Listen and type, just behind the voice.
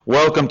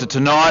Welcome to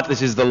tonight.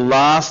 This is the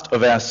last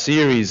of our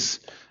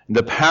series,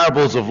 the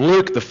parables of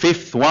Luke, the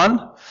fifth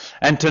one.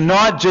 And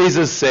tonight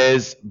Jesus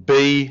says,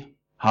 be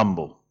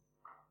humble.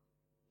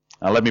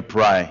 Now let me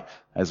pray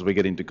as we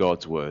get into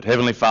God's word.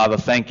 Heavenly Father,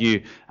 thank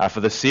you for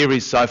the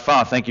series so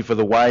far. Thank you for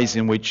the ways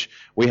in which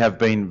we have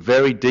been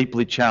very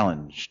deeply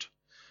challenged,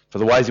 for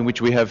the ways in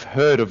which we have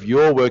heard of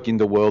your work in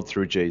the world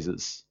through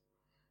Jesus,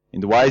 in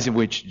the ways in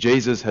which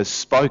Jesus has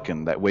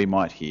spoken that we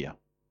might hear.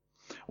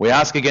 We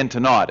ask again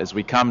tonight, as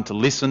we come to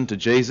listen to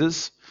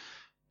Jesus,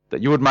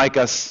 that you would make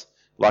us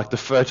like the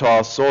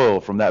fertile soil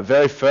from that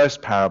very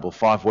first parable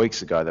 5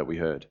 weeks ago that we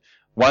heard.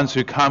 Ones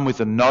who come with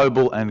a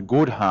noble and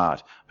good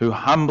heart, who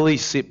humbly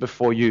sit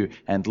before you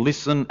and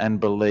listen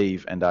and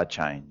believe and are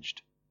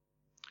changed.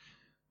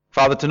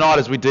 Father, tonight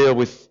as we deal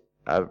with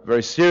a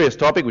very serious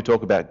topic, we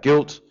talk about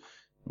guilt,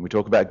 and we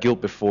talk about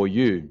guilt before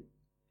you.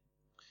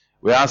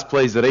 We ask,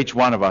 please, that each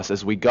one of us,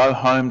 as we go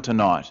home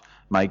tonight,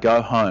 may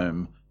go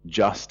home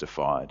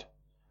justified.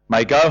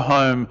 May go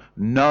home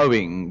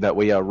knowing that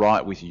we are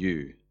right with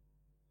you.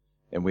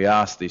 And we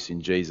ask this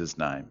in Jesus'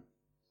 name.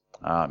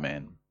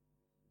 Amen.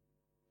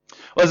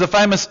 Well, there's a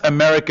famous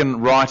American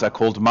writer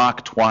called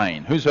Mark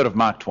Twain. Who's heard of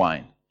Mark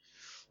Twain?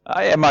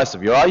 Yeah, most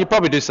of you are. You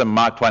probably do some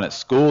Mark Twain at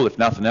school, if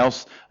nothing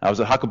else. I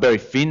was at Huckleberry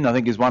Finn, I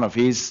think is one of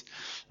his.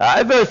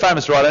 A very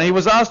famous writer. And he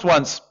was asked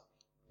once,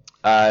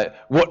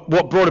 what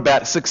brought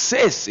about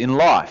success in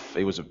life?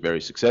 He was a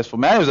very successful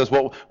man. He was asked,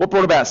 what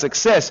brought about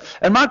success?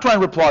 And Mark Twain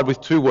replied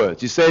with 2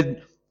 words. He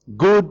said,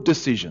 good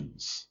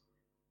decisions.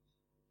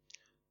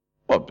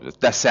 Well,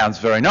 that sounds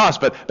very nice,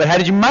 but how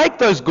did you make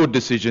those good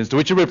decisions? To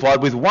which he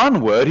replied with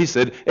 1 word. He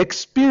said,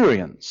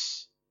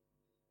 experience.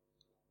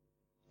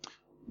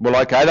 Well,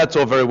 okay, that's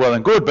all very well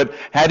and good, but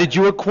how did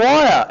you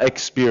acquire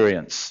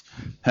experience?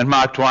 And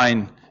Mark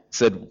Twain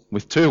said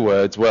with 2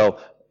 words,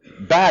 well,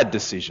 bad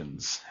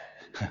decisions.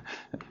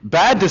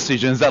 Bad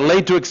decisions that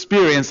lead to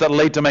experience, that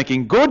lead to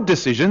making good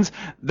decisions,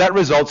 that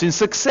results in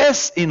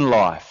success in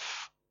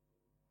life.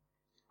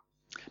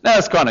 Now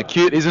that's kind of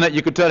cute, isn't it?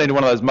 You could turn it into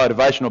one of those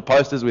motivational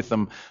posters with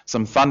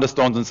some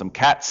thunderstorms and some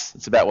cats.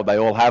 It's about what they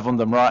all have on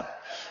them, right?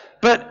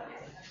 But,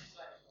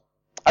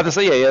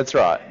 yeah, that's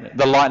right.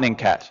 The lightning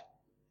cat.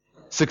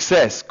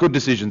 Success, good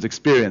decisions,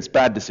 experience,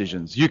 bad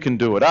decisions. You can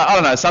do it. I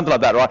don't know, something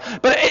like that,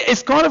 right? But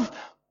it's kind of,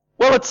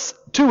 well, it's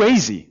too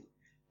easy.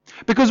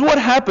 Because what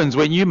happens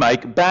when you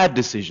make bad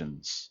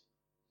decisions?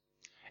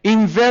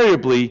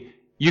 Invariably,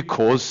 you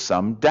cause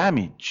some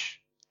damage.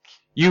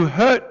 You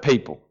hurt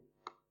people.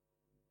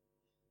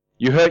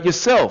 You hurt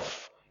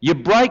yourself. You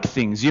break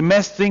things. You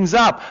mess things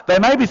up. They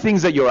may be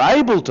things that you're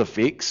able to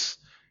fix.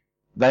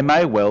 They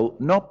may well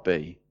not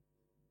be.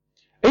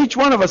 Each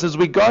one of us, as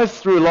we go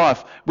through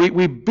life,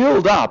 we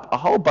build up a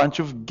whole bunch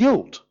of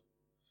guilt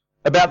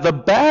about the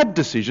bad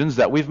decisions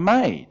that we've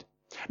made.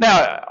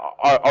 Now,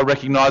 I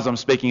recognise I'm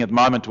speaking at the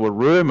moment to a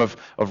room of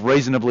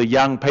reasonably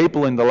young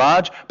people in the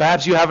large.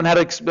 Perhaps you haven't had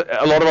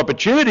a lot of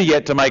opportunity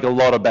yet to make a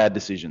lot of bad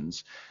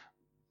decisions.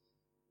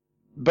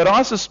 But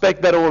I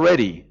suspect that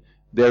already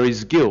there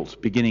is guilt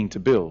beginning to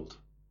build.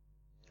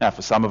 Now,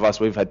 for some of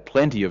us, we've had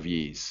plenty of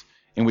years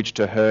in which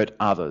to hurt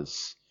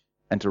others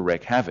and to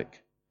wreak havoc.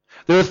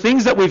 There are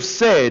things that we've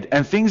said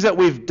and things that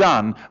we've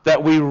done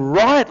that we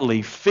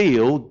rightly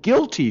feel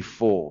guilty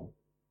for.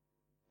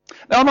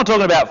 Now, I'm not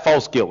talking about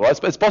false guilt,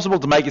 right? It's possible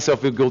to make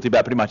yourself feel guilty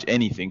about pretty much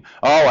anything.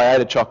 Oh, I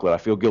ate a chocolate, I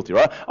feel guilty,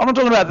 right? I'm not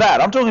talking about that.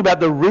 I'm talking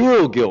about the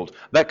real guilt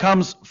that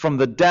comes from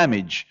the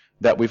damage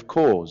that we've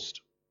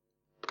caused.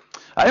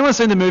 Anyone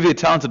seen the movie A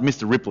Talented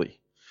Mr. Ripley?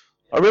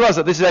 I realise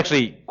that this is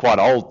actually quite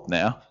old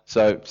now,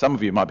 so some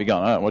of you might be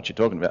going, I don't know what you're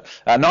talking about.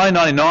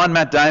 1999,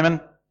 Matt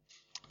Damon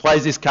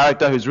plays this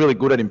character who's really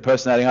good at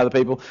impersonating other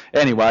people.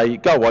 Anyway,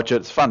 go watch it.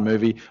 It's a fun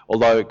movie,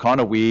 although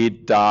kind of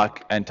weird,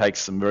 dark, and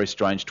takes some very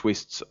strange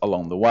twists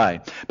along the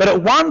way. But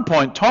at one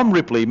point, Tom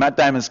Ripley, Matt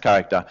Damon's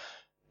character,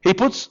 he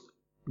puts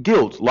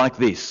guilt like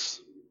this.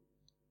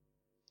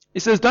 He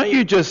says, don't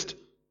you just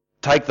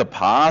take the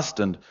past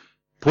and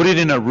put it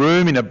in a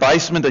room in a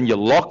basement and you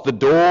lock the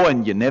door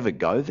and you never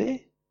go there?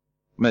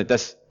 I mean,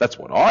 that's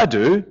what I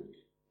do.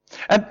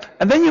 And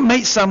then you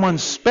meet someone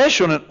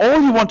special and all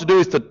you want to do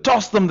is to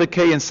toss them the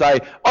key and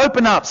say,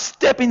 open up,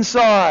 step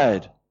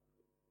inside.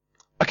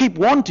 I keep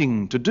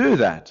wanting to do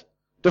that,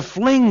 to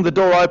fling the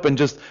door open,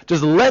 just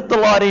let the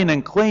light in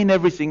and clean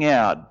everything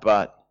out,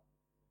 but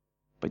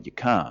you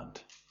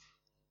can't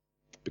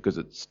because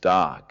it's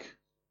dark.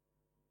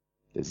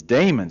 There's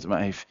demons.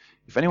 I mean,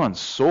 if anyone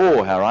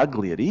saw how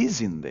ugly it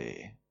is in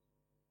there.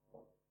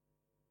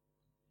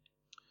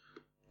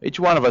 Each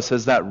one of us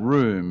has that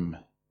room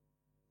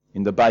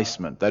in the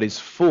basement that is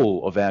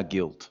full of our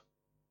guilt,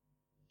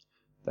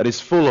 that is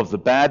full of the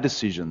bad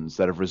decisions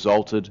that have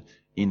resulted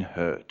in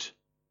hurt.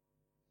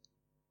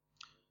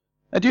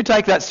 Now, do you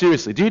take that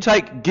seriously? Do you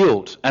take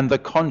guilt and the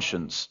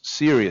conscience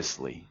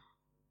seriously?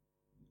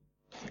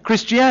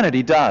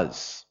 Christianity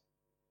does.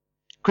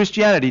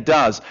 Christianity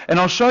does, and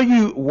I'll show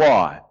you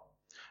why.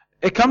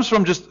 It comes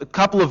from just a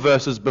couple of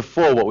verses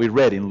before what we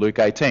read in Luke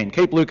 18.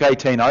 Keep Luke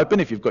 18 open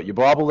if you've got your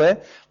Bible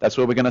there. That's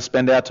where we're going to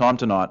spend our time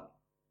tonight.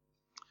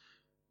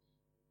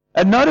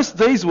 And notice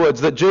these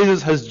words that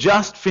Jesus has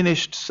just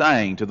finished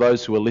saying to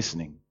those who are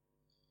listening.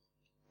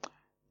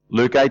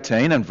 Luke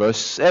 18 and verse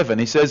 7,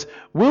 he says,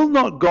 "Will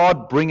not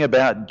God bring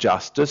about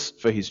justice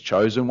for his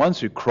chosen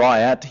ones who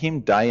cry out to him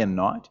day and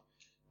night?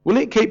 Will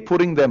he keep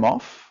putting them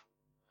off?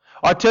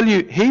 I tell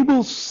you, he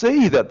will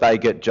see that they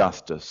get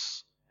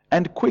justice,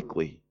 and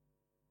quickly.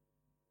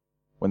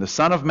 When the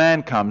Son of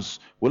Man comes,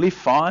 will he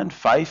find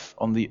faith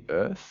on the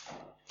earth?"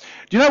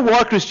 Do you know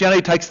why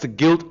Christianity takes the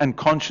guilt and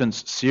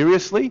conscience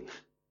seriously?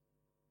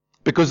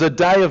 Because a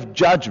day of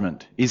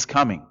judgment is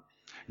coming.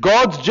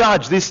 God's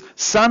judge, this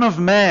Son of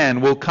Man,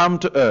 will come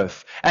to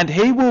earth, and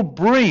he will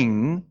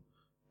bring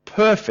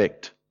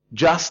perfect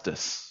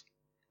justice.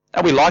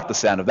 And we like the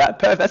sound of that.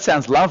 Perfect. That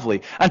sounds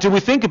lovely. Until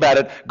we think about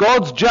it,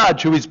 God's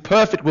judge, who is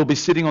perfect, will be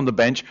sitting on the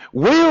bench,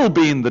 will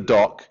be in the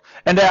dock,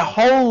 and our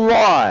whole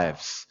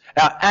lives,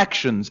 our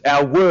actions,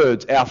 our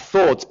words, our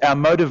thoughts, our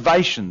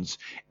motivations,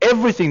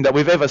 everything that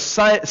we've ever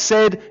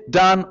said,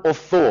 done, or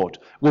thought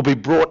will be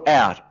brought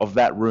out of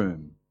that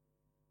room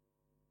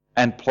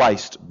and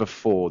placed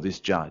before this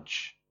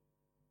judge.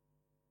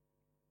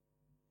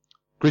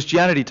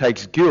 Christianity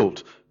takes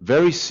guilt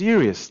very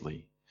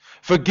seriously.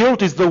 For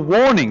guilt is the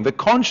warning, the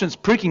conscience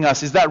pricking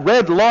us is that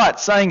red light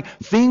saying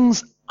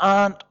things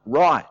aren't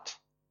right.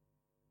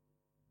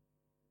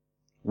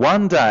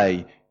 One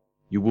day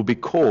you will be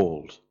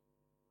called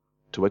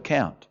to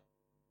account.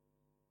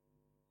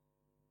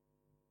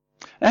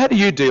 Now, how do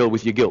you deal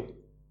with your guilt?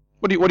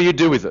 What do you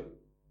do with it?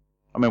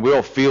 I mean, we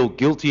all feel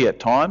guilty at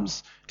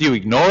times. Do you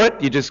ignore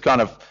it? You just kind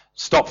of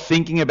stop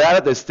thinking about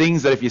it? There's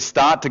things that if you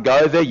start to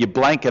go there, you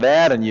blank it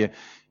out and you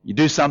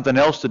do something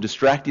else to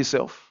distract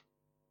yourself.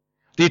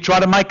 Do you try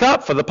to make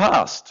up for the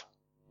past?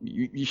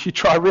 You should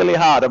try really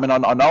hard. I mean, I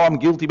know I'm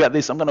guilty about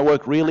this. I'm going to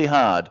work really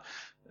hard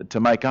to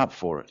make up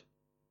for it.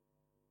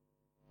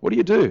 What do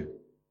you do?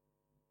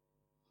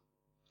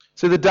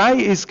 So the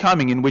day is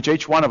coming in which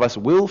each one of us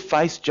will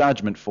face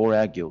judgment for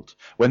our guilt.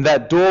 When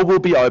that door will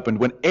be opened,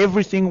 when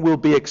everything will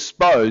be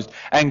exposed,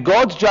 and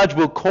God's judge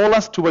will call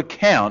us to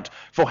account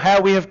for how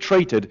we have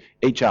treated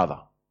each other.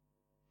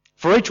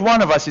 For each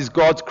one of us is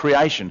God's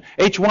creation.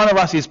 Each one of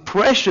us is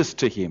precious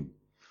to him.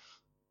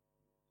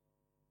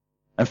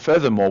 And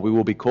furthermore, we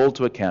will be called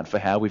to account for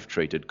how we've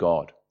treated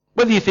God.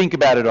 Whether you think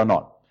about it or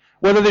not.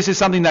 Whether this is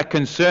something that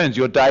concerns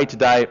your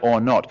day-to-day or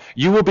not,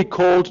 you will be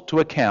called to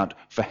account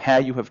for how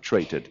you have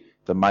treated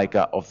the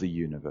maker of the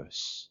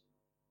universe.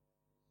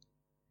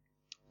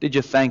 Did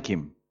you thank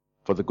him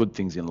for the good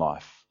things in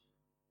life?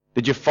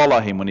 Did you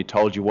follow him when he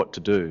told you what to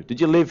do? Did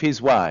you live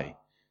his way?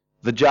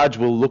 The judge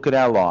will look at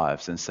our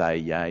lives and say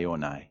yay or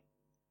nay.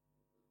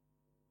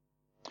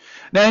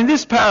 Now, in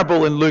this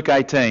parable in Luke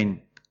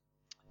 18,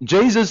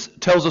 Jesus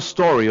tells a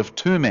story of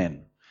two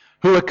men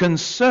who are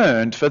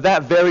concerned for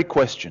that very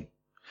question.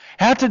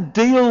 How to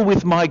deal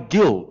with my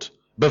guilt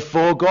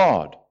before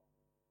God.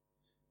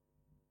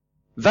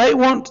 They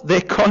want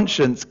their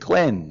conscience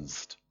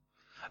cleansed.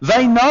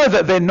 They know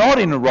that they're not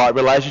in a right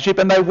relationship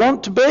and they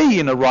want to be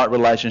in a right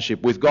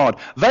relationship with God.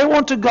 They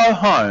want to go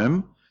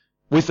home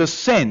with a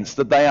sense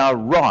that they are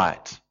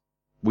right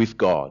with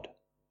God.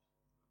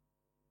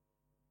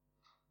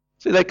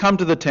 See, they come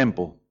to the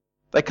temple.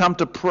 They come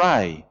to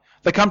pray.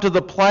 They come to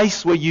the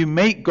place where you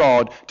meet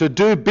God to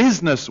do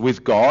business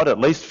with God, at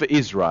least for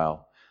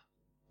Israel,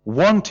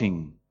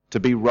 wanting to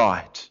be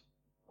right.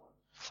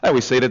 And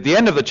we see it at the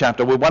end of the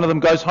chapter where one of them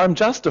goes home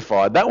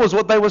justified. That was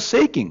what they were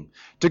seeking,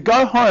 to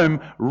go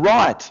home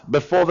right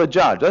before the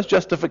judge. That's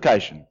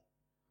justification.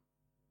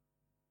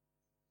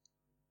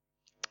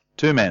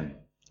 Two men,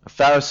 a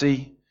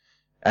Pharisee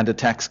and a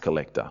tax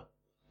collector,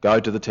 go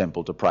to the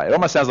temple to pray. It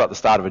almost sounds like the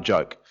start of a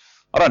joke.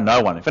 I don't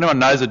know one. If anyone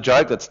knows a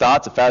joke that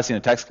starts, a Pharisee and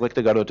a tax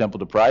collector go to a temple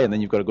to pray, and then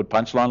you've got a good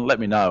punchline,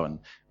 let me know and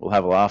we'll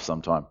have a laugh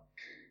sometime.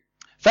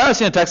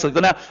 Pharisee and tax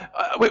collector. Now,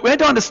 we need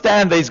to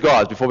understand these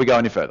guys before we go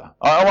any further.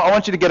 I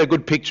want you to get a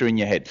good picture in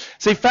your head.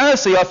 See,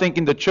 Pharisee, I think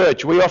in the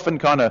church, we often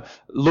kind of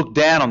look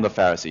down on the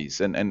Pharisees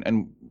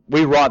and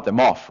we write them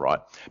off,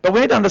 right? But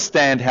we need to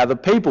understand how the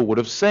people would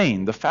have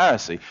seen the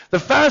Pharisee. The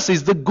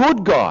Pharisee's the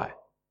good guy.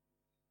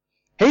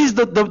 He's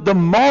the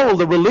moral,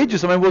 the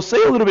religious. I mean, we'll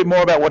see a little bit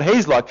more about what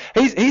he's like.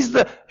 He's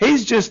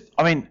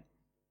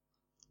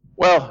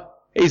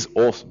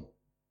awesome.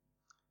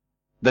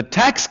 The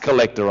tax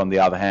collector, on the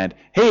other hand,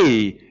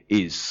 he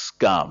is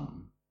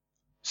scum.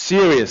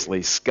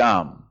 Seriously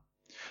scum.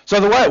 So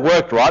the way it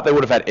worked, right, they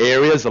would have had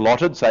areas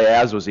allotted. Say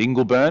ours was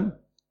Ingleburn.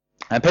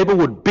 And people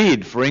would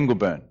bid for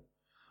Ingleburn.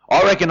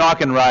 I reckon I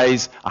can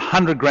raise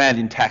 100 grand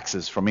in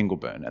taxes from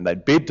Ingleburn. And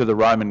they'd bid to the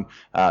Roman,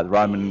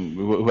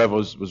 whoever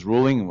was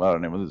ruling, I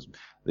don't know,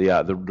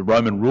 the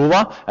Roman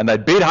ruler, and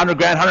they'd bid 100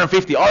 grand,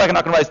 150. I reckon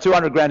I can raise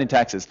 200 grand in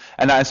taxes.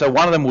 And so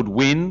one of them would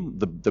win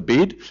the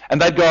bid,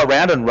 and they'd go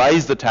around and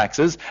raise the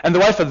taxes. And the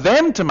way for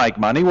them to make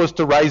money was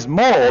to raise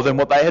more than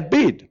what they had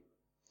bid.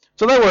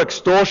 So they were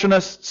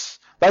extortionists.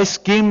 They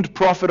skimmed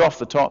profit off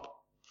the top.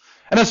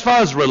 And as far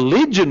as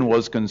religion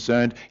was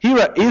concerned, here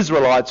are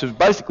Israelites who've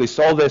basically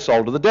sold their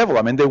soul to the devil.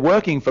 I mean, they're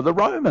working for the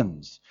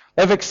Romans.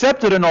 They've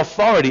accepted an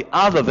authority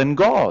other than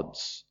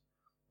God's.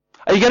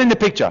 Are you getting the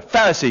picture?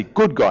 Pharisee,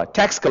 good guy.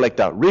 Tax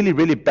collector, really,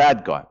 really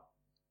bad guy.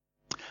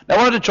 Now I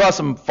wanted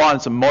to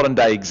find some modern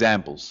day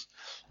examples.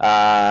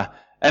 And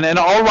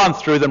I'll run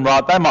through them,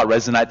 right? They might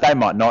resonate, they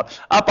might not.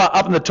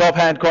 Up in the top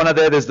hand corner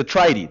there's the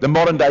tradie, the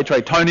modern day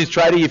tradie, Tony's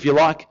tradie if you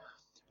like.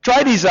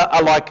 Tradies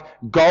are like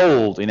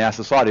gold in our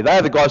society. They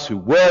are the guys who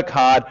work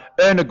hard,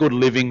 earn a good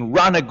living,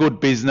 run a good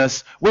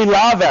business. We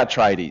love our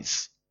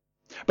tradies.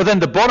 But then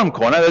the bottom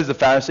corner, there's the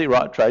Pharisee,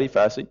 right? Tradie,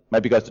 Pharisee.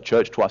 Maybe goes to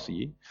church twice a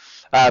year.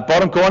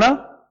 Bottom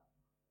corner,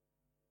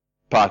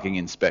 parking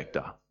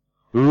inspector.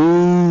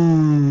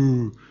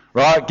 Ooh.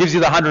 Right? Gives you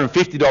the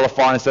 $150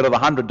 fine instead of the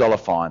 $100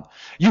 fine.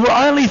 You were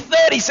only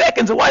 30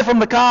 seconds away from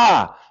the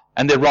car.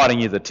 And they're writing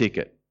you the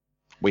ticket.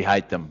 We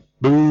hate them.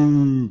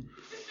 Boo.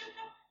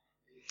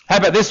 How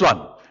about this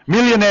one?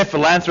 Millionaire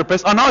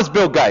philanthropist. I know it's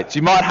Bill Gates.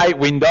 You might hate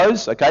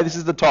Windows. Okay, this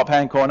is the top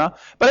hand corner.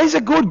 But he's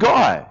a good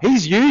guy.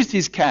 He's used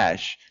his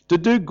cash to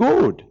do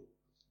good.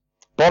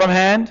 Bottom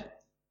hand,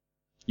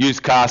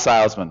 used car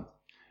salesman.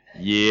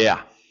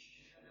 Yeah.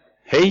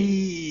 Hey,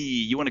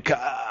 you want a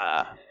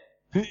car?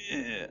 What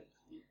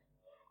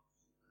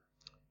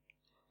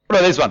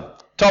about this one?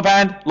 Top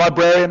hand,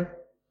 librarian. I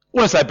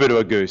want to say boo to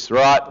a goose,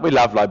 right? We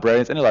love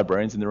librarians. Any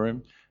librarians in the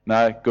room?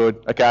 No?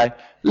 Good. Okay.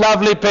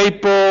 Lovely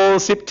people,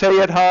 sip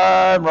tea at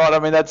home, right? I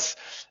mean, that's...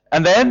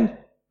 And then,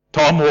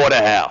 Tom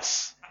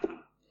Waterhouse.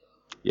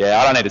 Yeah,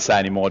 I don't need to say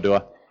any more, do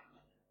I?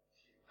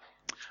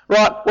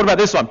 Right, what about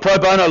this one? Pro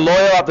bono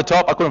lawyer up the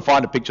top. I couldn't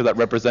find a picture that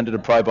represented a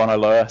pro bono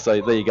lawyer, so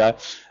there you go.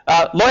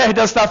 Lawyer who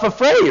does stuff for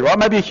free, right?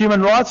 Maybe a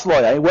human rights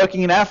lawyer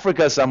working in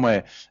Africa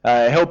somewhere,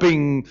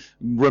 helping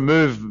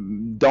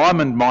remove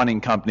diamond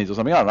mining companies or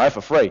something, I don't know, for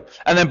free.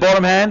 And then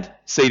bottom hand,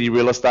 seedy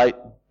real estate.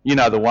 You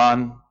know the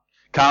one.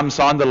 Come,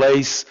 sign the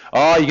lease.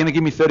 Oh, you're going to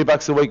give me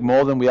 $30 a week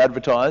more than we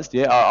advertised?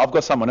 Yeah, I've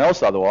got someone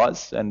else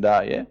otherwise. And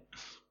yeah.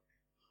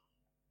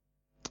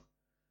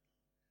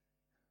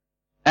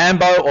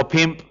 Ambo or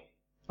pimp.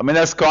 I mean,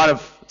 that's kind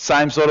of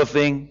same sort of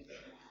thing.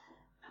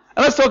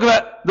 And let's talk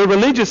about the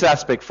religious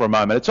aspect for a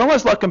moment. It's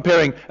almost like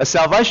comparing a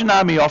Salvation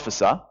Army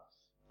officer.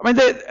 I mean,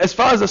 as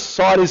far as the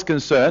society is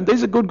concerned,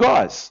 these are good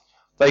guys.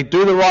 They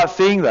do the right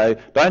thing. They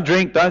don't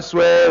drink, don't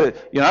swear.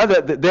 You know,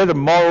 they're the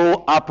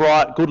moral,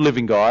 upright, good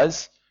living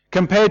guys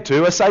compared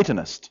to a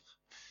Satanist.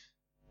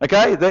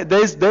 Okay?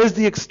 There's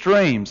the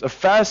extremes. A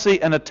Pharisee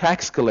and a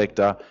tax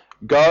collector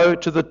go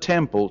to the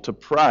temple to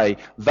pray.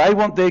 They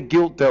want their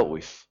guilt dealt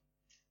with.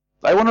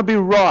 They want to be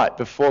right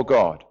before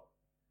God.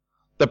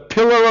 The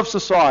pillar of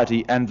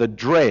society and the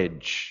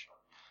dredge.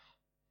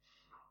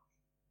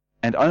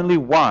 And only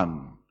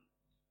one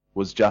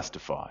was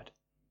justified.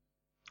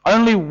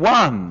 Only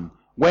one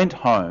went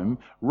home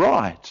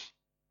right.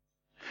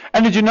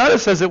 And did you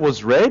notice as it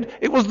was read,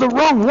 it was the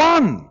wrong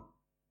one.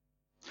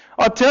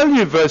 I tell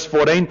you, verse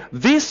 14,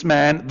 this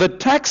man, the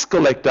tax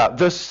collector,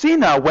 the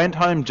sinner, went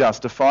home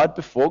justified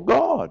before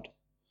God,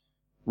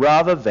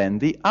 rather than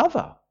the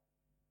other.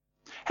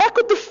 How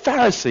could the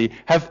Pharisee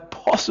have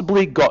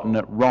possibly gotten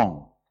it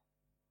wrong?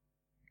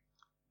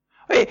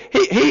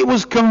 He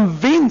was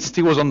convinced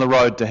he was on the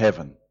road to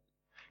heaven,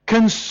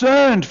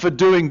 concerned for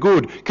doing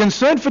good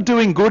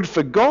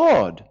for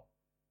God.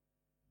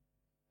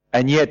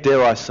 And yet,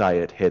 dare I say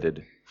it,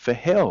 headed for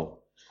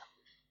hell.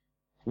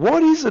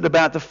 What is it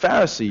about the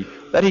Pharisee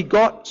that he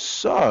got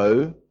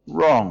so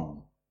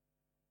wrong?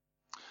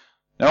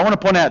 Now, I want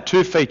to point out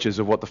two features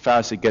of what the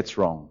Pharisee gets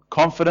wrong: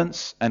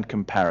 confidence and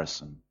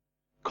comparison.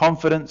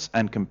 Confidence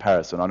and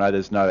comparison. I know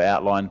there's no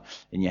outline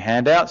in your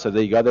handout, so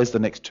there you go. There's the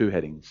next two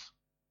headings.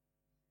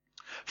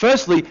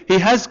 Firstly, he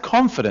has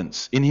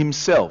confidence in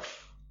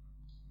himself.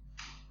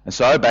 And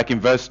so, back in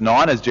verse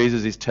 9, as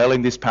Jesus is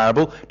telling this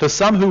parable to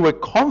some who were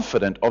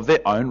confident of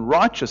their own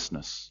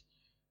righteousness,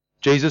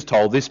 Jesus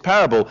told this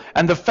parable,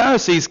 and the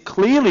Pharisee is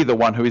clearly the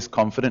one who is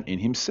confident in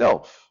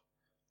himself.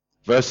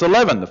 Verse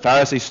 11, the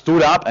Pharisee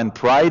stood up and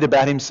prayed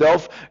about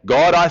himself,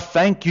 God, I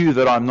thank you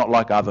that I'm not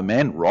like other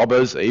men,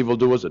 robbers,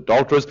 evildoers,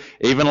 adulterers,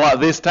 even like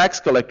this tax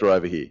collector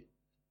over here.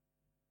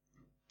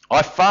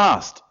 I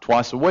fast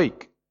twice a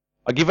week.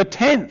 I give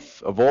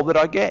 1/10 of all that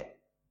I get.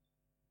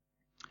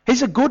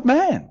 He's a good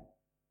man.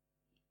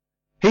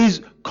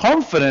 He's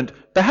confident,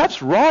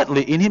 perhaps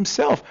rightly, in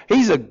himself.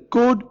 He's a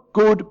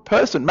good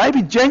person,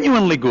 maybe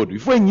genuinely good.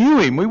 If we knew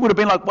him, we would have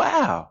been like,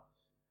 wow,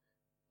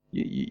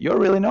 you're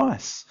really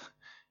nice.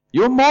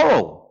 You're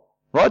moral,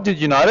 right? Did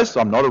you notice?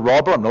 I'm not a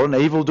robber, I'm not an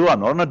evildoer, I'm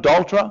not an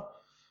adulterer.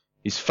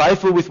 He's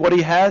faithful with what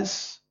he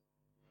has.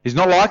 He's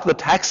not like the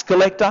tax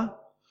collector.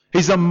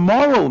 He's a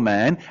moral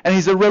man and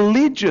he's a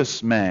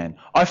religious man.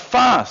 I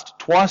fast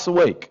twice a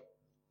week.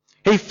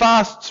 He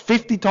fasts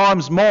 50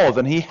 times more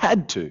than he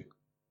had to.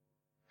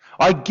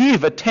 I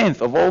give 1/10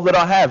 of all that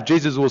I have.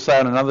 Jesus will say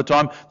at another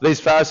time,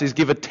 these Pharisees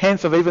give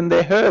 1/10 of even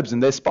their herbs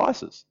and their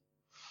spices.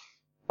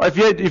 If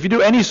you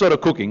do any sort of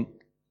cooking,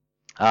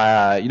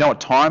 You know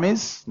what time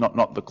is?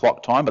 Not the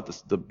clock time, but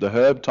the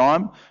herb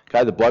time.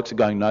 Okay, the blokes are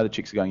going no, the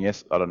chicks are going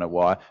yes. I don't know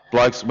why.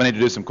 Blokes, we need to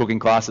do some cooking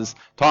classes.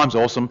 Time's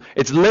awesome.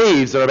 Its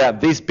leaves are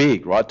about this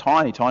big, right?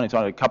 Tiny, tiny,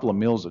 tiny, a couple of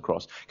mils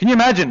across. Can you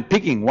imagine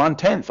picking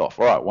 1/10 off?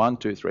 All right, 1,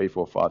 2, 3,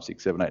 4, 5,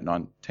 6, 7, 8,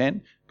 9,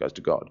 10 goes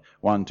to God.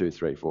 1, 2,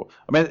 3, 4.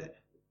 I mean,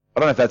 I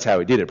don't know if that's how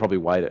he did it. Probably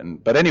weighed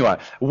it. But anyway,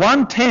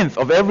 1/10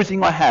 of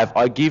everything I have,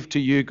 I give to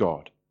you,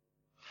 God.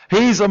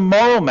 He's a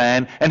moral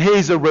man and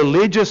he's a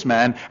religious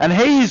man, and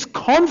he is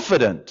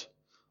confident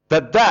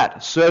that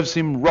that serves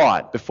him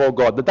right before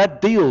God,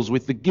 that deals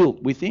with the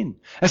guilt within.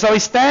 And so he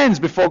stands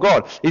before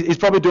God. He's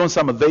probably doing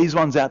some of these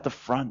ones out the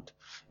front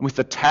with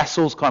the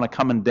tassels kind of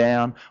coming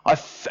down. I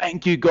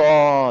thank you,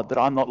 God, that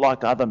I'm not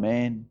like other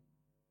men.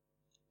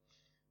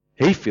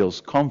 He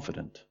feels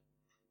confident.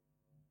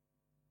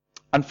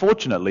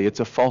 Unfortunately, it's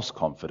a false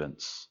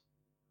confidence.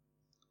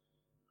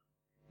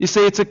 You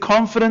see, it's a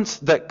confidence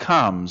that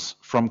comes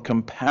from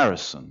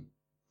comparison.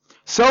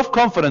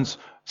 Self-confidence,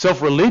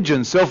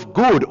 self-religion,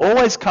 self-good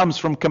always comes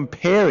from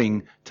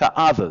comparing to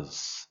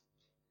others.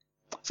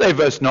 Say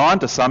verse 9,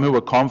 to some who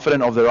were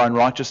confident of their own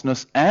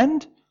righteousness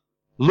and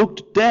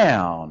looked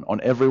down on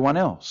everyone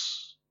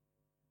else.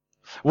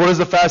 What does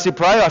the Pharisee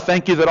pray? I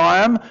thank you that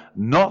I am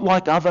not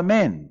like other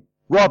men,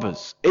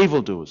 robbers,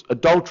 evildoers,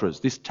 adulterers,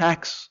 this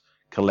tax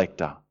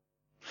collector.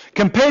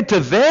 Compared to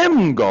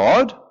them,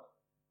 God,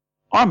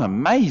 I'm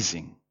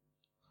amazing.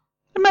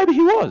 And maybe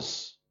he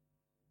was.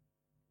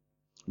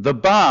 The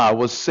bar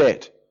was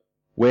set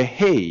where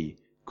he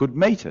could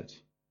meet it.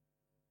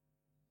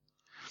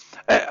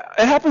 It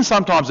happens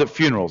sometimes at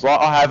funerals.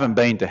 I haven't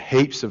been to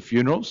heaps of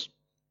funerals,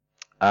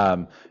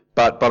 but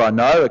I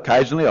know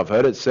occasionally I've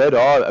heard it said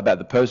about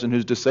the person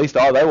who's deceased.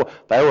 They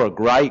were a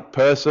great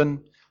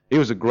person. He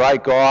was a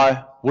great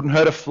guy. Wouldn't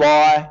hurt a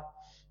fly.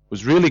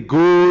 Was really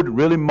good,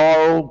 really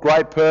moral,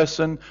 great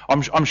person.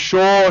 I'm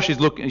sure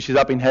she's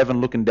up in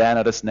heaven looking down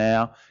at us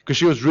now because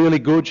she was really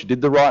good. She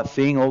did the right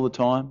thing all the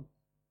time.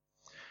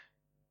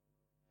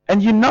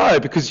 And you know,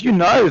 because you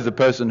know the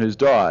person who's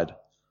died,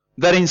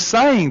 that in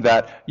saying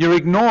that, you're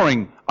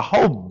ignoring a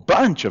whole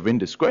bunch of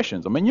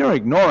indiscretions. I mean, you're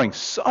ignoring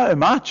so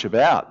much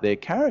about their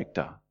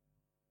character.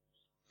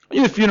 I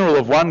knew the funeral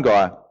of one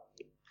guy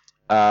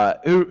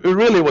who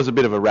really was a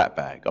bit of a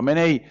ratbag. I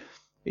mean,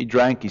 he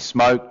drank, he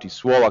smoked, he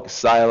swore like a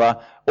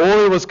sailor.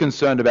 All he was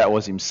concerned about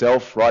was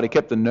himself, right? He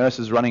kept the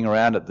nurses running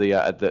around at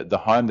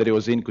the home that he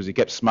was in because he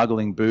kept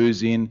smuggling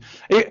booze in.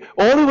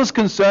 All he was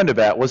concerned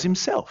about was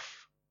himself.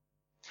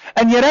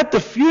 And yet at the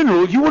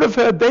funeral, you would have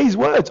heard these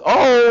words.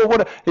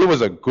 He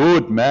was a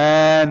good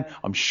man.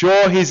 I'm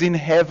sure he's in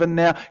heaven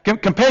now.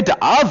 Compared to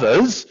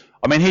others,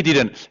 I mean, he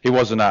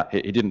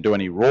didn't do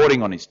any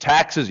rorting on his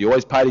taxes. He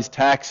always paid his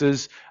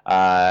taxes.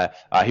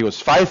 He was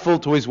faithful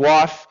to his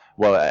wife.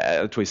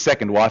 Well, to his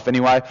second wife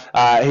anyway.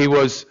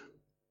 The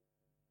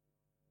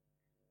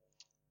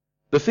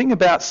thing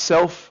about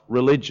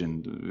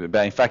self-religion,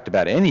 in fact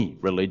about any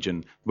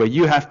religion, where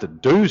you have to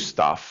do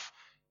stuff,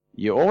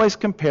 you're always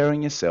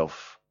comparing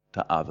yourself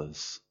to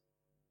others.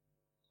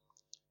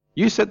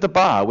 You set the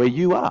bar where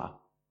you are,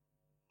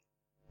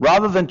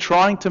 rather than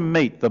trying to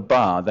meet the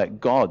bar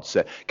that God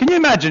set. Can you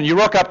imagine you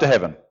rock up to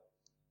heaven?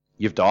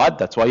 You've died,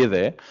 that's why you're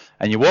there,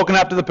 and you're walking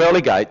up to the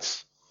pearly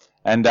gates,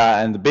 and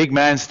the big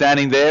man's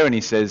standing there and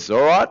he says, all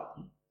right,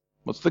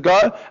 what's the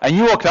go? And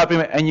you walk up to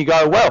him and you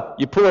go, well,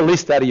 you pull a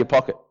list out of your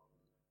pocket.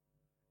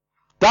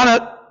 Done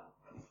it.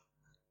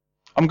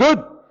 I'm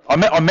good.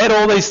 I met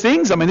all these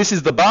things. I mean, this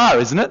is the bar,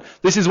 isn't it?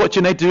 This is what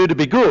you need to do to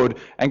be good.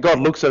 And God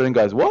looks at it and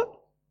goes, what?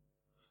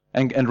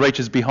 And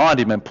reaches behind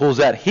him and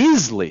pulls out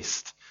his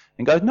list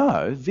and goes,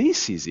 no,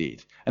 this is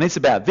it. And it's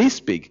about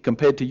this big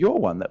compared to your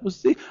one. That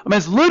was the. I mean,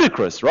 it's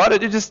ludicrous, right?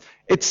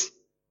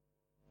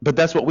 But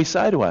that's what we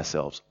say to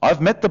ourselves. I've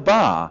met the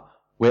bar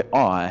where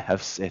I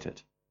have set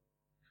it.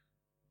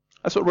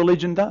 That's what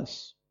religion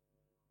does.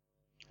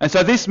 And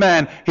so this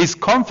man, his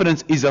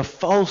confidence is a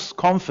false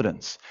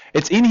confidence.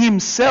 It's in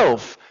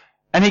himself,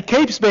 and he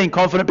keeps being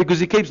confident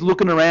because he keeps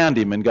looking around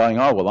him and going,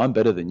 oh, well, I'm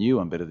better than you,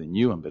 I'm better than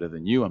you, I'm better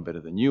than you, I'm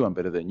better than you, I'm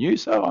better than you,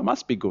 so I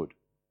must be good.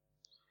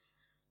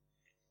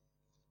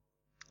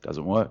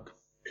 Doesn't work.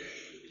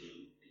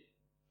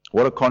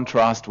 What a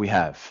contrast we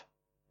have.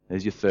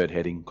 There's your third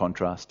heading,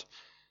 contrast.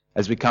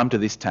 As we come to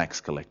this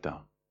tax collector.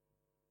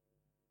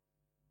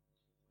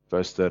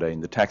 Verse 13,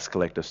 the tax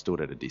collector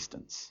stood at a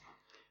distance.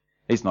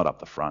 He's not up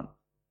the front.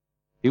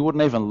 He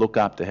wouldn't even look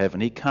up to heaven.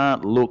 He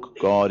can't look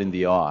God in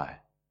the eye.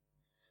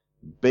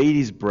 Beat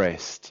his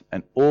breast,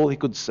 and all he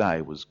could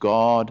say was,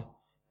 God,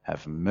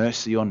 have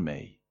mercy on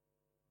me,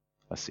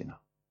 a sinner.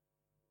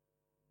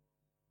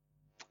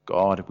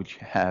 God, would you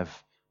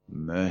have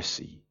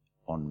mercy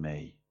on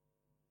me?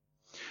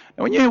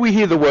 Now, when we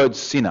hear the word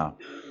sinner,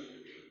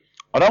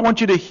 I don't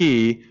want you to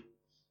hear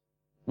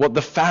what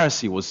the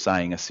Pharisee was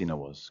saying a sinner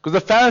was. Because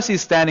the Pharisee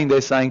is standing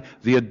there saying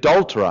the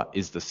adulterer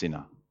is the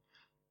sinner.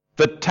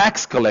 The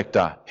tax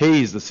collector,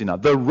 he is the sinner.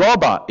 The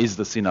robber is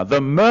the sinner.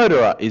 The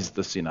murderer is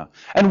the sinner.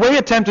 And we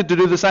are tempted to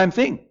do the same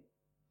thing.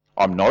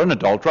 I'm not an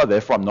adulterer,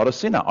 therefore I'm not a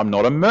sinner. I'm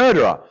not a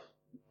murderer,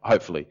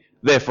 hopefully.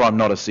 therefore I'm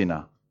not a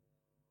sinner.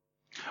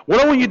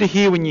 What I want you to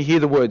hear when you hear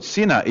the word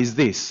sinner is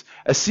this.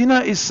 A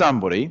sinner is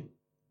somebody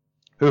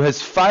who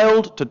has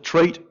failed to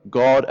treat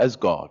God as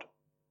God.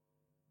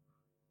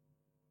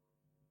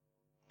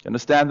 You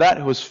understand that?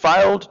 Who has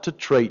failed to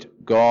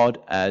treat God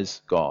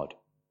as God.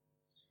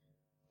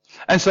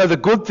 And so the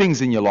good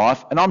things in your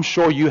life, and I'm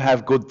sure you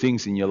have good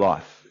things in your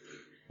life.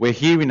 We're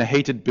here in a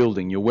heated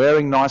building. You're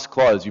wearing nice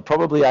clothes. You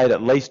probably ate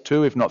at least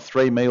 2, if not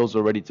 3 meals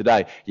already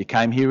today. You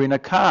came here in a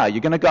car.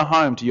 You're going to go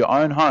home to your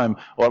own home,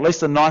 or at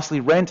least a nicely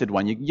rented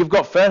one. You've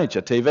got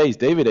furniture, TVs,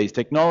 DVDs,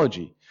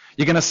 technology.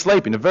 You're going to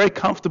sleep in a very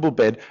comfortable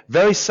bed,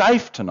 very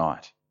safe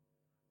tonight.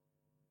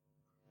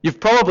 You've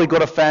probably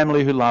got a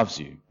family who loves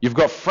you. You've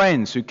got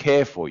friends who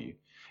care for you.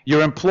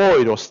 You're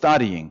employed or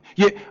studying.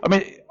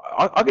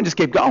 I can just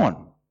keep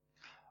going.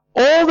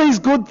 All these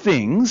good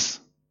things,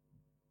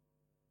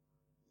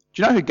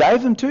 do you know who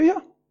gave them to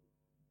you?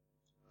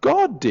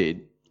 God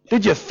did.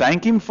 Did you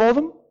thank Him for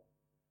them?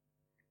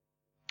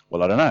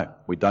 Well, I don't know.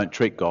 We don't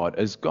treat God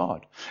as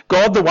God.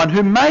 God, the one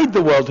who made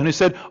the world and who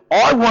said,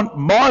 I want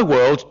my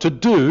world to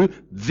do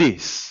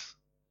this.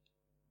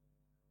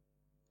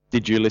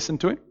 Did you listen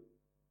to Him?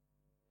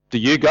 Do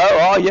you go,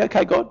 oh yeah,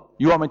 okay, God,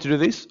 you want me to do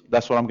this?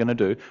 That's what I'm going to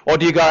do. Or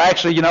do you go,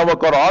 actually, you know what,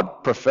 God,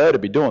 I'd prefer to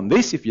be doing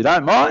this if you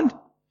don't mind.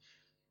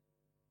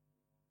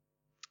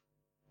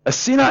 A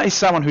sinner is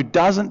someone who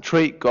doesn't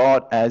treat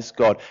God as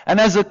God, and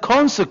as a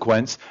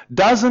consequence,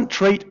 doesn't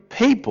treat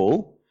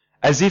people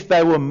as if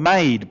they were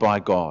made by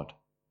God.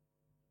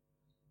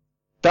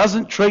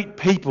 Doesn't treat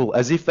people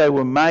as if they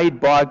were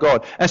made by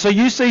God. And so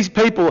you see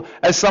people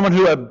as someone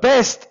who at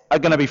best are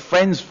going to be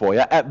friends for you,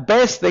 at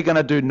best they're going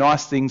to do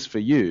nice things for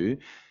you,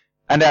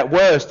 and at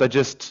worst they're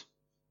just,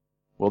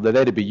 well, they're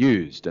there to be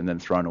used and then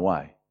thrown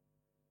away.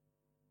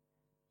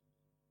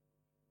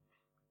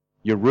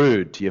 You're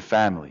rude to your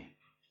family.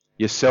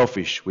 You're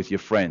selfish with your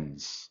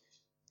friends.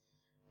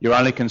 You're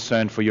only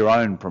concerned for your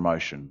own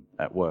promotion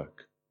at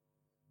work.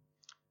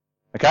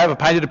 Okay, I've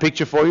painted a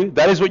picture for you.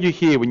 That is what you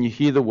hear when you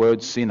hear the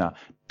word sinner.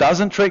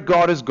 Doesn't treat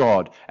God as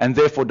God, and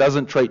therefore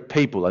doesn't treat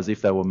people as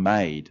if they were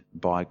made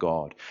by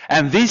God.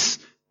 And this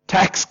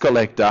tax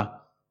collector,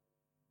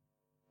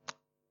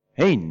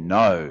 he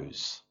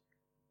knows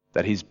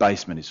that his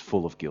basement is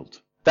full of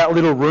guilt. That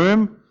little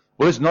room,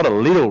 well, it's not a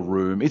little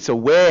room, it's a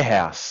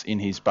warehouse in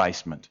his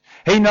basement.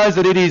 He knows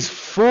that it is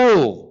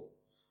full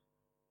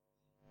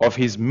of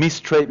his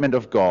mistreatment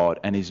of God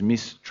and his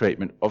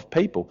mistreatment of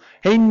people.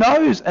 He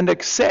knows and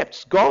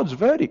accepts God's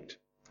verdict,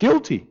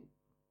 guilty.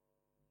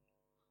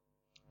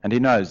 And he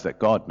knows that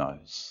God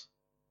knows.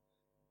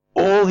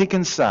 All he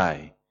can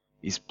say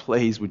is,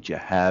 please would you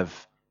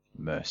have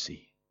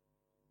mercy.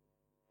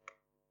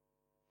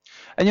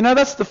 And you know,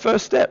 that's the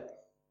first step.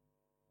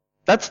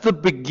 That's the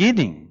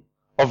beginning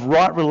of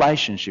right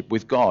relationship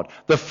with God.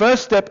 The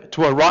first step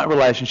to a right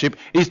relationship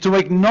is to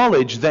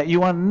acknowledge that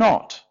you are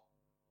not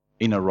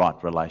in a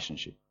right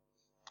relationship.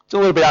 It's a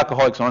little bit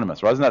Alcoholics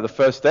Anonymous, right? Isn't that the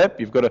first step?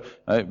 You've got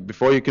to,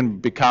 before you can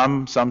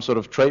become some sort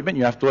of treatment,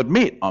 you have to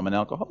admit, I'm an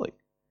alcoholic.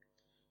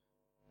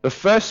 The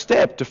first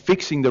step to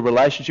fixing the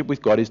relationship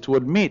with God is to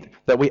admit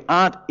that we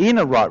aren't in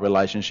a right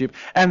relationship,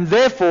 and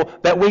therefore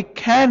that we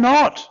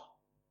cannot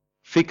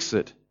fix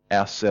it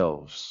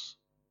ourselves.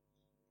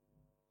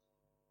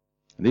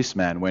 This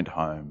man went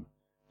home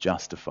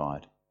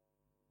justified.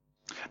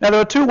 Now,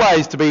 there are 2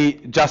 ways to be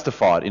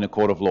justified in a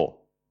court of law.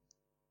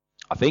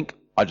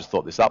 I just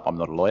thought this up, I'm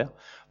not a lawyer.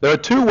 There are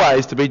 2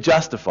 ways to be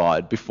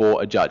justified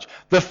before a judge.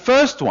 The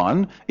first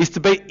one is to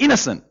be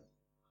innocent.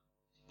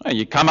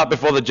 You come up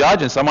before the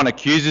judge and someone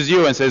accuses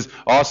you and says,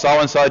 oh,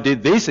 so-and-so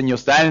did this, and you're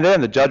standing there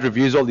and the judge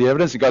reviews all the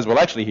evidence and goes, well,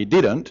 actually he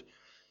didn't.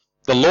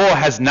 The law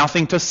has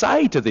nothing to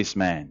say to this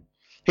man.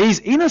 He's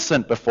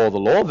innocent before the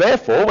law,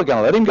 therefore we're going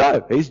to let him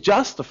go. He's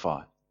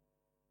justified.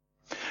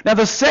 Now,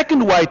 the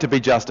second way to be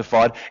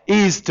justified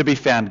is to be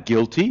found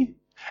guilty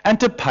and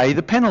to pay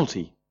the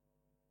penalty.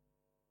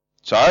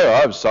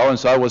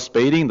 So-and-so was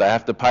speeding, they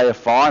have to pay a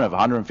fine of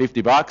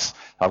 $150.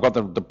 I've got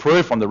the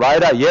proof on the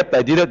radar, yep,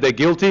 they did it, they're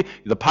guilty.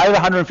 They pay the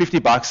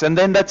 $150 and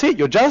then that's it,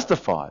 you're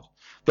justified.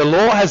 The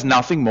law has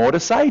nothing more to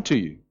say to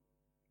you.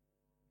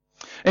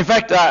 In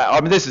fact,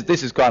 this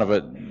is kind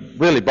of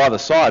really by the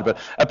side, but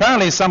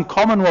apparently in some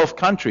Commonwealth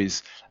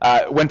countries,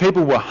 when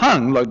people were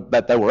hung,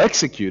 that they were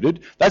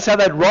executed, that's how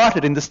they'd write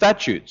it in the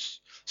statutes.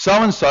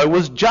 So-and-so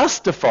was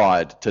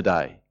justified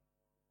today.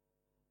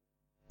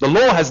 The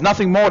law has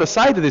nothing more to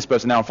say to this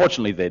person. Now,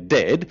 unfortunately, they're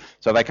dead,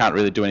 so they can't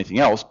really do anything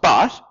else,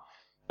 but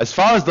as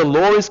far as the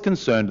law is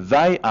concerned,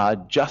 they are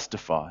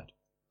justified.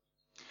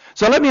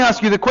 So let me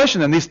ask you the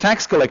question, and this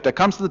tax collector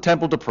comes to the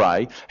temple to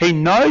pray. He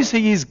knows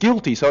he is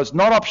guilty, so it's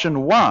not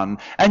option 1,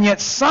 and yet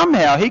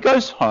somehow he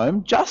goes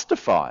home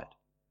justified.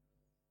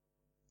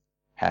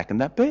 How can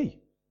that be?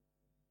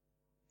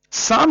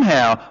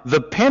 Somehow the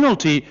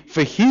penalty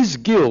for his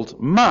guilt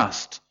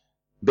must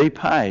be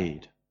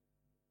paid.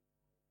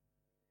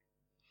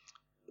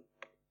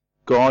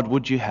 God,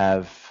 would you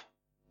have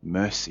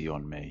mercy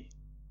on me?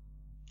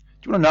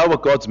 Do you want to know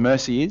what God's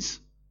mercy is?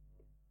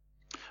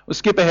 We'll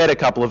skip ahead a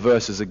couple of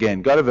verses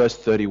again. Go to verse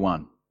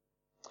 31.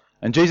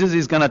 And Jesus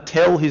is going to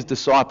tell his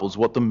disciples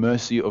what the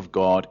mercy of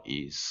God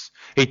is.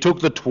 He took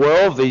the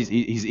 12,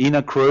 his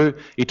inner crew,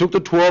 he took the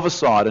 12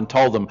 aside and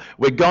told them,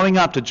 we're going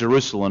up to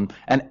Jerusalem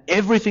and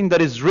everything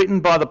that is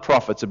written by the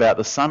prophets about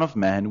the Son of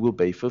Man will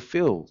be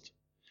fulfilled.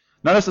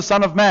 Notice the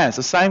Son of Man, it's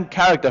the same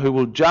character who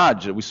will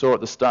judge that we saw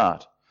at the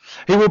start.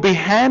 He will be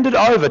handed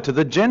over to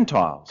the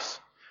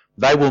Gentiles.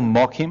 They will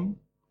mock him,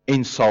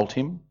 insult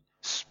him,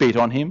 spit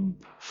on him,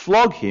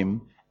 flog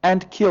him,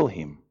 and kill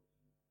him.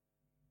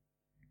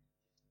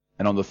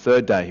 And on the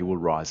third day he will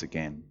rise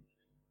again.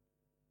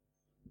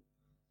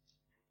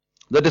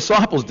 The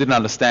disciples didn't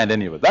understand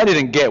any of it. They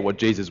didn't get what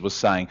Jesus was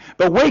saying.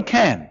 But we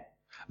can.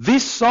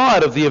 This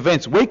side of the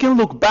events, we can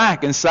look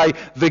back and say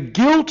the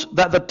guilt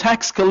that the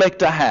tax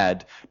collector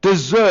had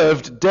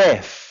deserved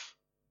death.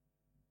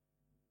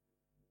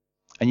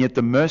 And yet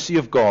the mercy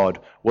of God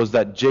was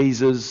that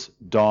Jesus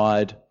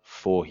died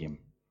for him.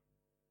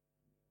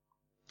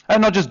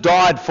 And not just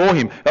died for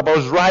him, but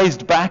was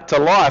raised back to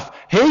life.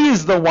 He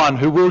is the one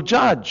who will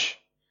judge.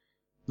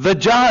 The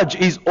judge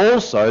is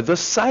also the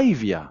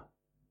Saviour,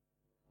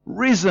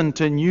 risen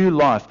to new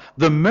life.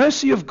 The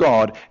mercy of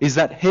God is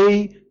that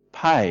he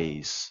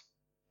pays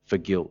for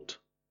guilt.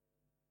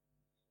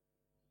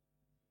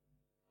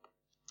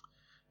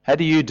 How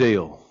do you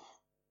deal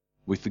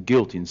with the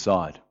guilt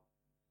inside?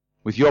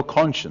 With your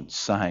conscience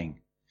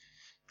saying,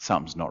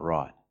 something's not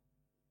right.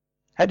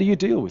 How do you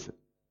deal with it?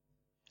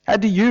 How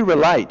do you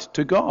relate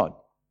to God?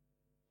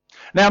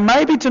 Now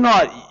maybe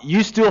tonight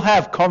you still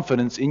have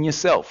confidence in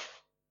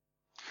yourself.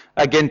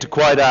 Again, to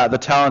quote the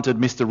talented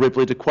Mr.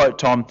 Ripley, to quote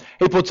Tom,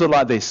 he puts it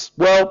like this.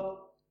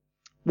 Well,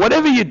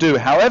 whatever you do,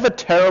 however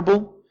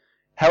terrible,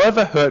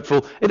 however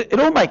hurtful, it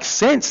all makes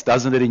sense,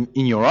 doesn't it,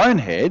 in your own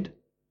head?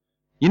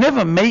 You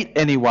never meet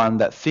anyone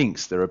that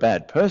thinks they're a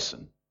bad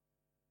person.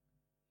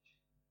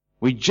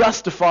 We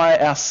justify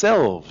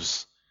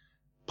ourselves.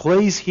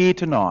 Please hear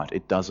tonight,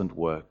 it doesn't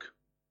work.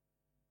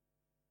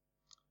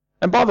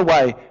 And by the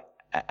way,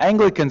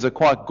 Anglicans are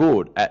quite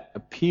good at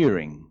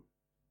appearing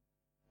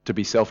to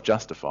be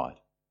self-justified.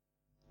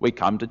 We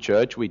come to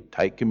church, we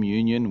take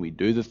communion, we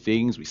do the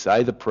things, we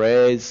say the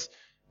prayers.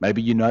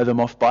 Maybe you know them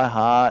off by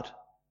heart.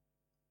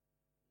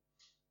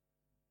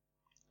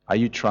 Are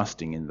you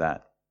trusting in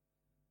that?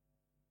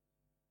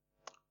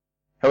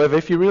 However,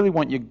 if you really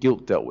want your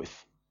guilt dealt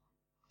with,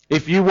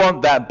 if you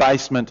want that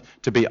basement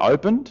to be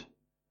opened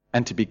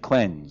and to be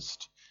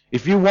cleansed,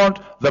 if you want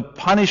the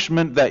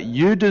punishment that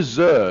you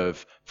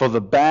deserve for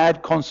the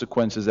bad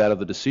consequences out of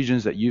the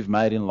decisions that you've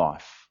made in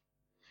life,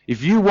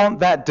 if you want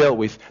that dealt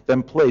with,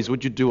 then please,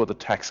 would you do what the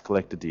tax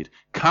collector did?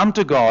 Come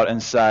to God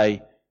and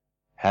say,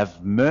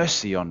 have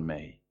mercy on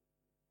me,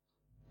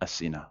 a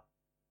sinner.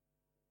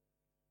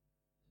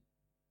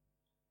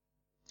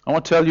 I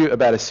want to tell you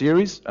about a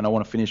series, and I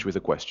want to finish with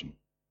a question.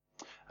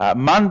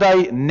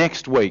 Monday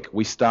next week,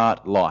 we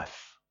start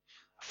Life.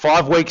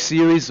 5-week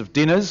series of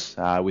dinners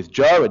with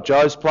Joe at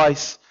Joe's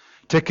place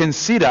to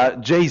consider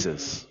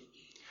Jesus,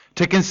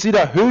 to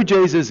consider who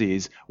Jesus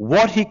is,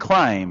 what he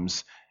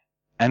claims,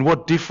 and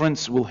what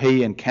difference will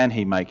he and can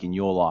he make in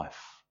your life.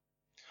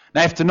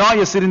 Now, if tonight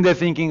you're sitting there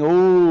thinking,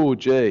 oh,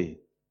 gee,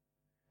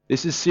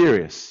 this is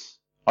serious.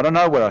 I don't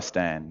know where I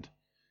stand.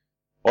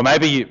 Or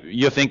maybe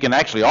you're thinking,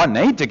 actually, I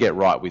need to get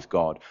right with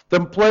God.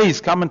 Then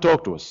please come and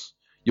talk to us.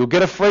 You'll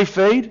get a free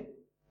feed.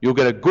 You'll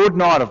get a good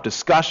night of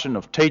discussion,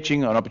 of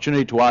teaching, an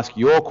opportunity to ask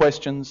your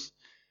questions,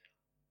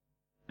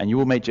 and you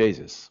will meet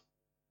Jesus.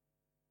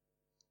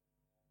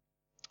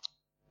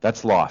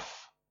 That's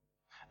life.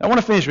 Now, I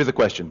want to finish with a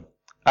question.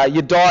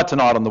 You die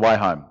tonight on the way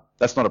home.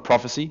 That's not a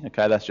prophecy,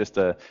 okay? That's just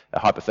a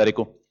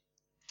hypothetical.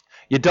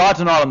 You die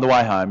tonight on the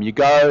way home. You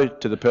go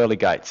to the pearly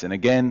gates, and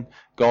again,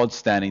 God's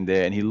standing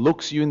there, and he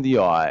looks you in the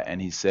eye,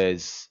 and he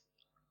says,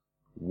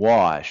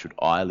 why should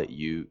I let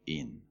you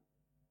in?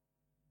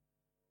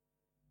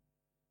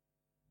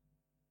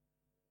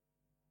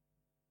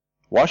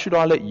 Why should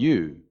I let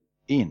you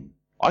in?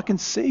 I can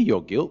see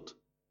your guilt.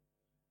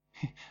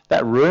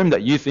 That room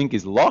that you think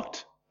is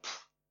locked,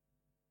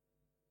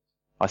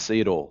 I see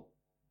it all.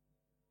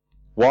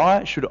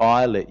 Why should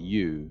I let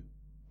you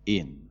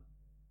in?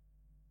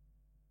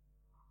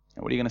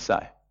 And what are you going to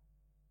say?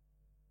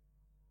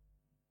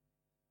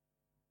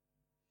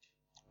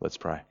 Let's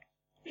pray.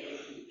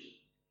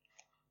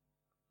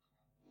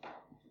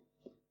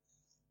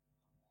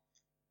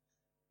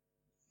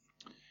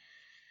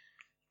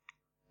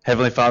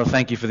 Heavenly Father,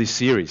 thank you for this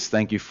series.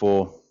 Thank you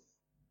for,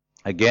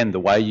 again, the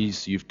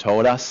ways you've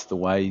told us, the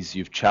ways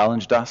you've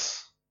challenged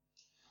us.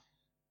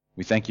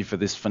 We thank you for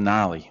this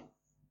finale.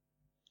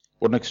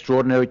 What an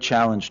extraordinary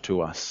challenge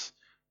to us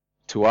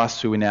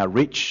who in our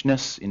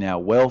richness, in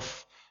our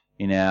wealth,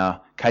 in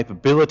our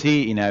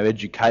capability, in our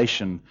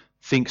education,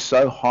 think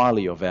so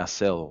highly of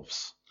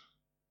ourselves.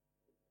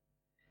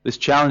 This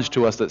challenge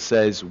to us that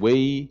says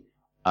we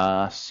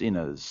are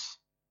sinners.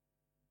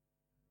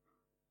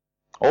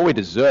 All we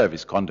deserve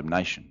is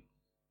condemnation.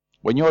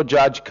 When your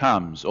judge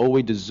comes, all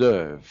we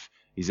deserve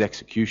is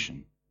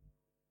execution.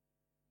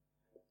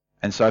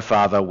 And so,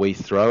 Father, we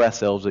throw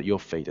ourselves at your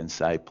feet and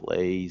say,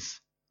 please,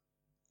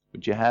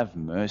 Would you have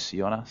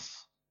mercy on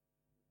us?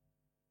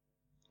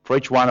 For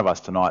each one of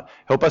us tonight,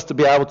 help us to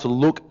be able to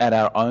look at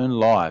our own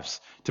lives,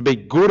 to be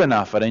good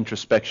enough at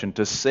introspection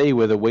to see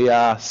whether we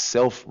are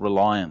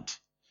self-reliant,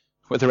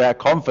 whether our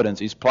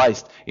confidence is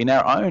placed in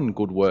our own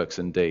good works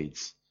and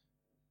deeds.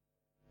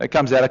 That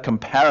comes out of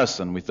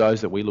comparison with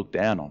those that we look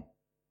down on.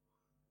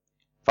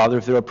 Father,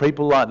 if there are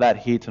people like that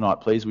here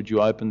tonight, please would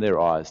you open their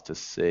eyes to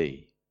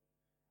see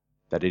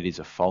that it is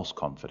a false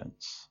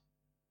confidence,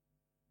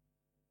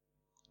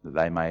 that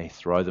they may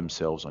throw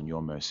themselves on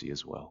your mercy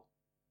as well.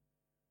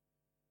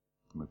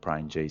 And we pray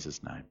in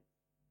Jesus' name.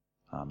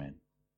 Amen.